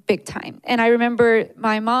struggling big time. And I remember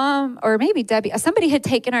my mom, or maybe Debbie, somebody had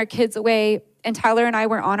taken our kids away and Tyler and I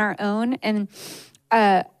were on our own, and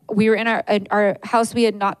we were in our house we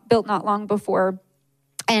had not built not long before.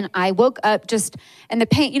 And I woke up and the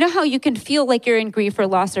pain, you know how you can feel like you're in grief or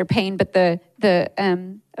loss or pain, but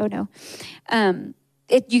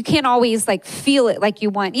you can't always like feel it like you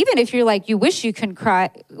want. Even if you're like, you wish you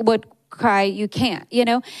would cry, you can't, you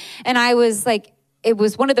know? And I was like, it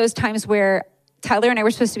was one of those times where Tyler and I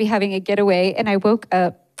were supposed to be having a getaway, and I woke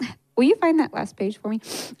up. Will you find that last page for me?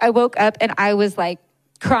 I woke up and I was like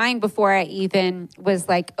crying before I even was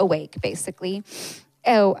like awake, basically.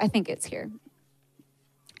 Oh, I think it's here.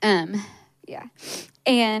 Yeah.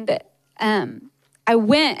 And, I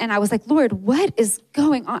went and I was like, Lord, what is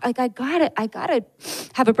going on? Like, I gotta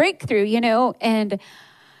have a breakthrough, you know? And,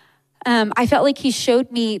 I felt like he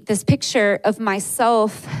showed me this picture of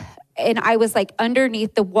myself, and I was like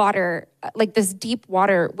underneath the water, like this deep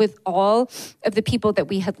water with all of the people that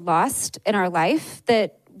we had lost in our life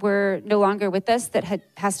that were no longer with us, that had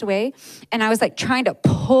passed away. And I was like trying to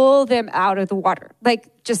pull them out of the water,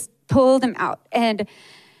 like just pull them out. And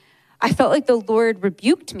I felt like the Lord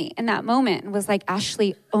rebuked me in that moment and was like,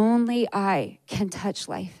 Ashley, only I can touch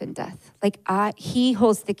life and death. Like he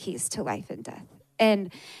holds the keys to life and death.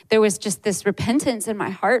 And there was just this repentance in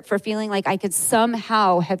my heart for feeling like I could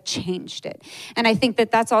somehow have changed it. And I think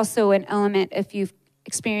that that's also an element if you've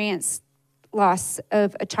experienced loss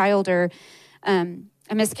of a child or a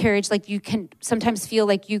miscarriage, like you can sometimes feel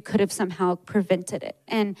like you could have somehow prevented it.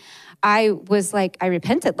 And I was like, I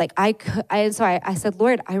repented. Like I said,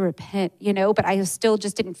 Lord, I repent, you know, but I still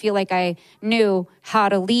just didn't feel like I knew how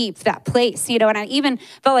to leave that place, you know, and I even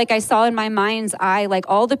felt like I saw in my mind's eye, like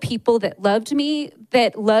all the people that loved me,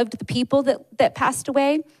 that loved the people that passed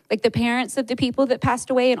away, like the parents of the people that passed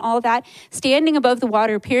away and all of that, standing above the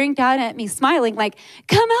water, peering down at me, smiling like,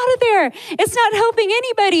 come out of there. It's not helping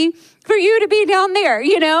anybody for you to be down there,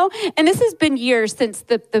 you know? And this has been years since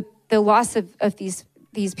the loss of these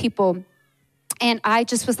people. And I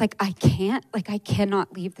just was like, I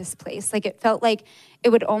cannot leave this place. Like, it felt like it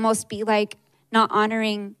would almost be like not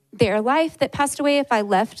honoring their life that passed away if I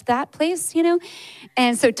left that place, you know?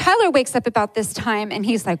 And so Tyler wakes up about this time and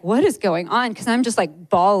he's like, what is going on? Because I'm just like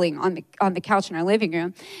bawling on the couch in our living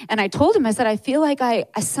room. And I told him, I said, I feel like I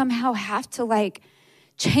somehow have to like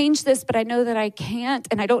change this, but I know that I can't,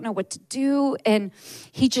 and I don't know what to do. And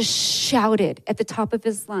he just shouted at the top of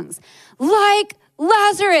his lungs, like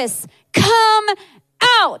Lazarus, come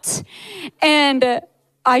out. And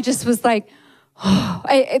I just was like,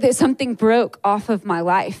 something broke off of my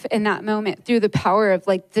life in that moment through the power of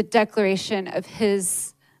like the declaration of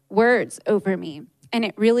his words over me. And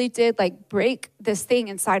it really did like break this thing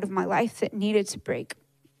inside of my life that needed to break.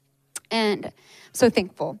 And I'm so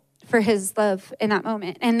thankful for his love in that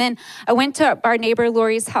moment. And then I went to our neighbor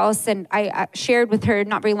Lori's house, and I shared with her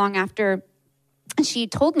not very long after. And she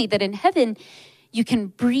told me that in heaven, you can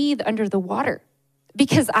breathe under the water.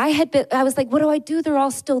 Because I was like, what do? They're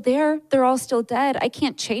all still there. They're all still dead. I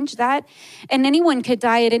can't change that. And anyone could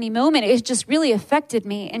die at any moment. It just really affected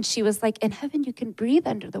me. And she was like, in heaven, you can breathe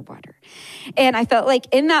under the water. And I felt like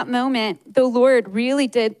in that moment, the Lord really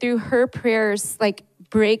did, through her prayers, like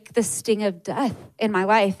break the sting of death in my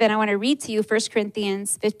life. And I want to read to you 1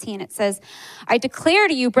 Corinthians 15. It says, I declare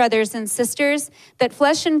to you, brothers and sisters, that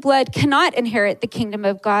flesh and blood cannot inherit the kingdom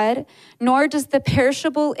of God, nor does the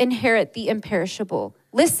perishable inherit the imperishable.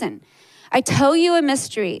 Listen, I tell you a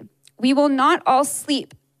mystery. We will not all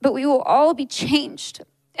sleep, but we will all be changed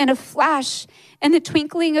in a flash, in the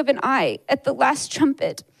twinkling of an eye, at the last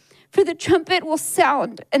trumpet. For the trumpet will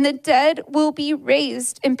sound, and the dead will be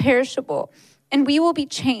raised imperishable, and we will be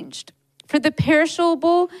changed. For the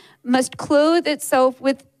perishable must clothe itself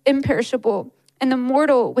with imperishable, and the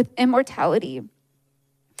mortal with immortality.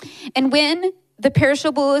 And when the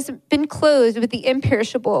perishable has been clothed with the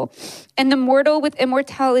imperishable, and the mortal with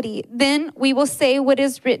immortality, then we will say what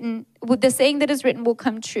is written, the saying that is written will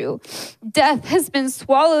come true. Death has been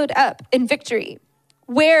swallowed up in victory.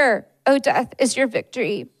 Where, O death, is your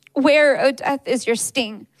victory? Where, O death, is your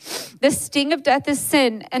sting? The sting of death is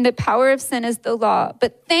sin, and the power of sin is the law.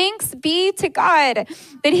 But thanks be to God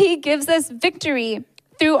that he gives us victory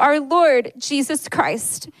through our Lord Jesus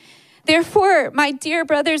Christ. Therefore, my dear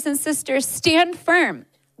brothers and sisters, stand firm.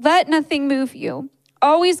 Let nothing move you.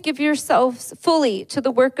 Always give yourselves fully to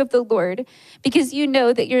the work of the Lord, because you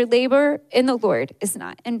know that your labor in the Lord is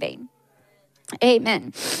not in vain.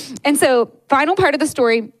 Amen. And so, final part of the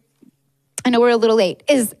story, I know we're a little late,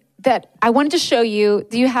 is that I wanted to show you.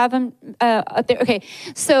 Do you have them up there? Okay.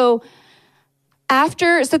 So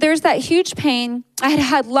so there's that huge pain. I had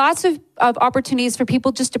had lots of opportunities for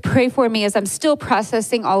people just to pray for me as I'm still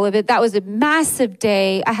processing all of it. That was a massive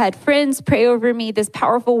day. I had friends pray over me, this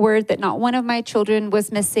powerful word that not one of my children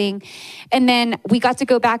was missing. And then we got to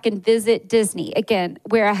go back and visit Disney again,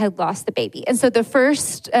 where I had lost the baby. And so the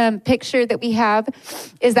first picture that we have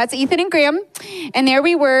that's Ethan and Graham. And there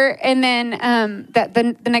we were. And then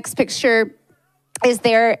the next picture is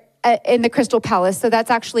there in the Crystal Palace. So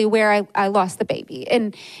that's actually where I lost the baby.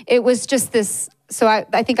 And it was just this, so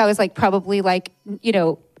I think I was like probably like, you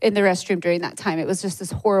know, in the restroom during that time. It was just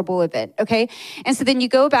this horrible event, okay? And so then you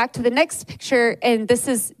go back to the next picture, and this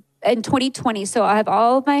is in 2020. So I have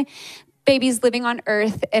all of my babies living on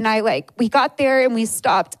Earth, and we got there and we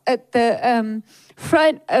stopped at the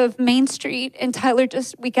front of Main Street, and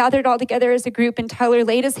we gathered all together as a group, and Tyler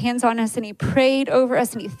laid his hands on us and he prayed over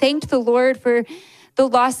us and he thanked the Lord for the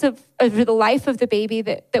loss of the life of the baby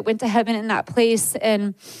that went to heaven in that place.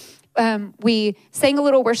 And we sang a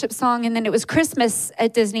little worship song, and then it was Christmas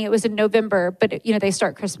at Disney. It was in November, but they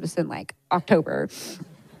start Christmas in like October.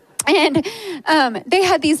 And they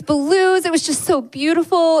had these balloons. It was just so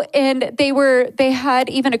beautiful. And they had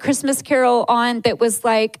even a Christmas carol on that was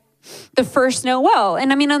like the first Noel.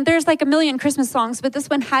 And I mean, there's like a million Christmas songs, but this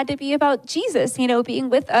one had to be about Jesus,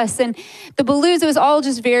 being with us. And the balloons, it was all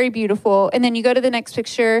just very beautiful. And then you go to the next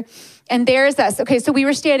picture, and there's us. Okay, so we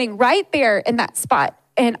were standing right there in that spot.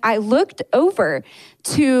 And I looked over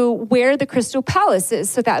to where the Crystal Palace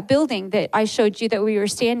is. So that building that I showed you that we were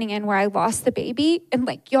standing in where I lost the baby. And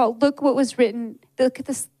y'all, look what was written. Look at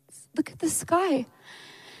this. Look at the sky.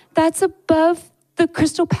 That's above the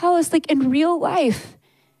Crystal Palace, like in real life.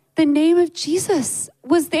 The name of Jesus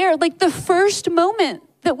was there. Like the first moment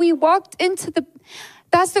that we walked into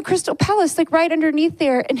that's the Crystal Palace, like right underneath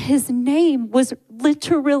there. And his name was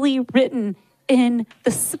literally written in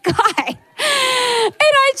the sky. And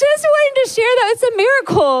I just wanted to share that. It's a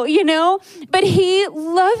miracle, But he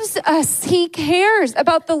loves us. He cares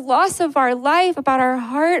about the loss of our life, about our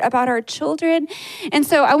heart, about our children. And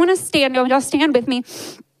so I want to stand. Y'all stand with me.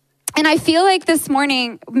 And I feel like this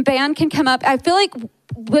morning, band can come up. I feel like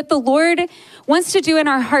what the Lord wants to do in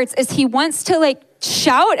our hearts is he wants to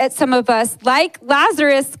shout at some of us, like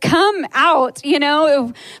Lazarus, come out,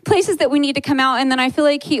 of places that we need to come out. And then I feel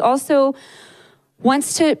like he also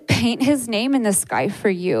wants to paint his name in the sky for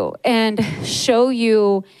you and show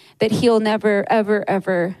you that he'll never, ever,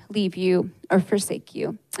 ever leave you or forsake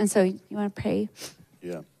you. And so you want to pray?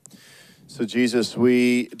 Yeah. So Jesus,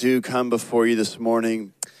 we do come before you this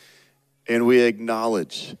morning, and we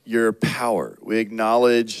acknowledge your power. We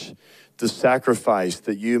acknowledge the sacrifice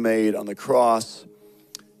that you made on the cross,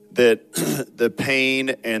 that the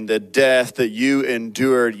pain and the death that you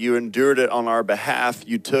endured it on our behalf.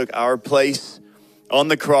 You took our place on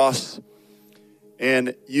the cross,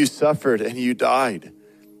 and you suffered and you died,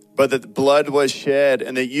 but that blood was shed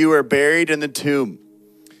and that you were buried in the tomb.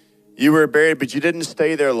 You were buried, but you didn't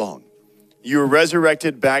stay there long. You were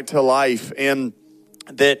resurrected back to life, and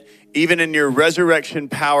that even in your resurrection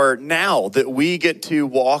power now that we get to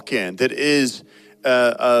walk in, that is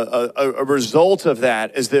a result of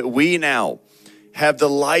that is that we now have the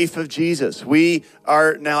life of Jesus. We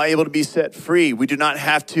are now able to be set free. We do not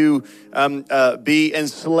have to be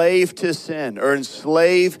enslaved to sin or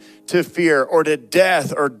enslaved to fear or to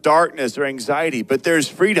death or darkness or anxiety, but there's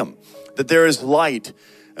freedom, that there is light.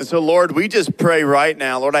 And so, Lord, we just pray right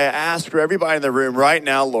now. Lord, I ask for everybody in the room right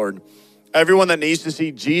now, Lord, everyone that needs to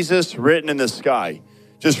see Jesus written in the sky,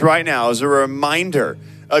 just right now as a reminder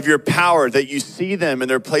of your power, that you see them in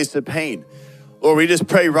their place of pain. Lord, we just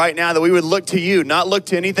pray right now that we would look to you, not look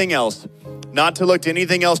to anything else, not to look to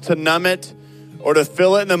anything else to numb it or to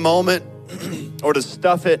fill it in the moment or to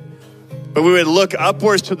stuff it, but we would look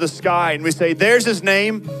upwards to the sky and we say, there's his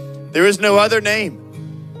name. There is no other name.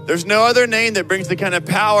 There's no other name that brings the kind of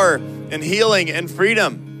power and healing and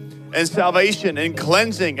freedom and salvation and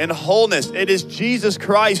cleansing and wholeness. It is Jesus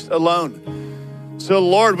Christ alone. So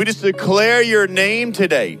Lord, we just declare your name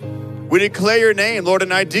today. We declare your name, Lord,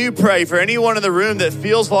 and I do pray for anyone in the room that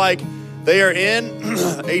feels like they are in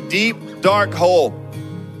a deep, dark hole.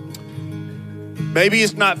 Maybe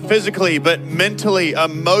it's not physically, but mentally,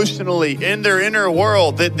 emotionally, in their inner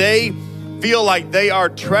world, that they feel like they are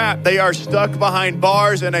trapped, they are stuck behind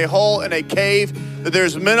bars in a hole, in a cave, that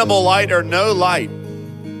there's minimal light or no light.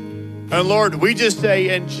 And Lord, we just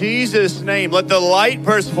say in Jesus' name, let the light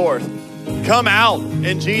burst forth. Come out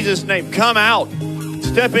in Jesus' name, come out.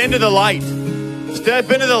 Step into the light. Step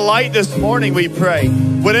into the light this morning, we pray.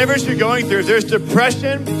 Whatever you're going through, if there's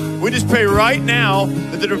depression, we just pray right now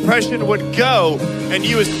that the depression would go and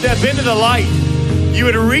you would step into the light. you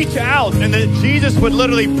would reach out and that Jesus would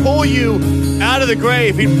literally pull you out of the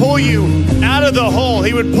grave. He'd pull you out of the hole.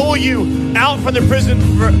 He would pull you out from the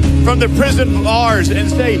prison bars and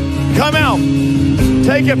say, come out,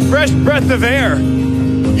 take a fresh breath of air.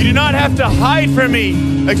 You do not have to hide from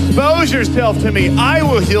me. Expose yourself to me. I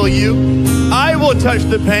will heal you. I will touch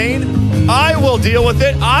the pain. I will deal with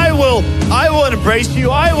it. I will embrace you.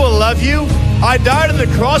 I will love you. I died on the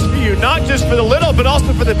cross for you, not just for the little, but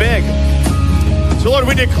also for the big. So Lord,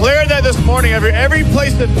 we declare that this morning, every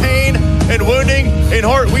place of pain and wounding and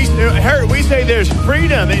hurt, we say there's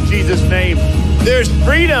freedom in Jesus' name. There's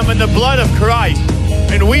freedom in the blood of Christ.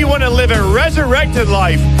 And we want to live a resurrected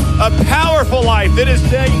life, a powerful life that is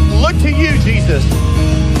saying, look to you, Jesus.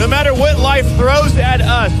 No matter what life throws at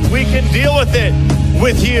us, we can deal with it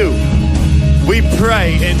with you. We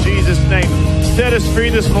pray in Jesus' name. Set us free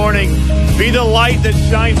this morning. Be the light that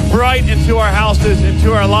shines bright into our houses,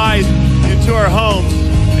 into our lives, into our homes.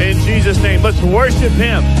 In Jesus' name, let's worship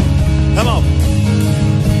him.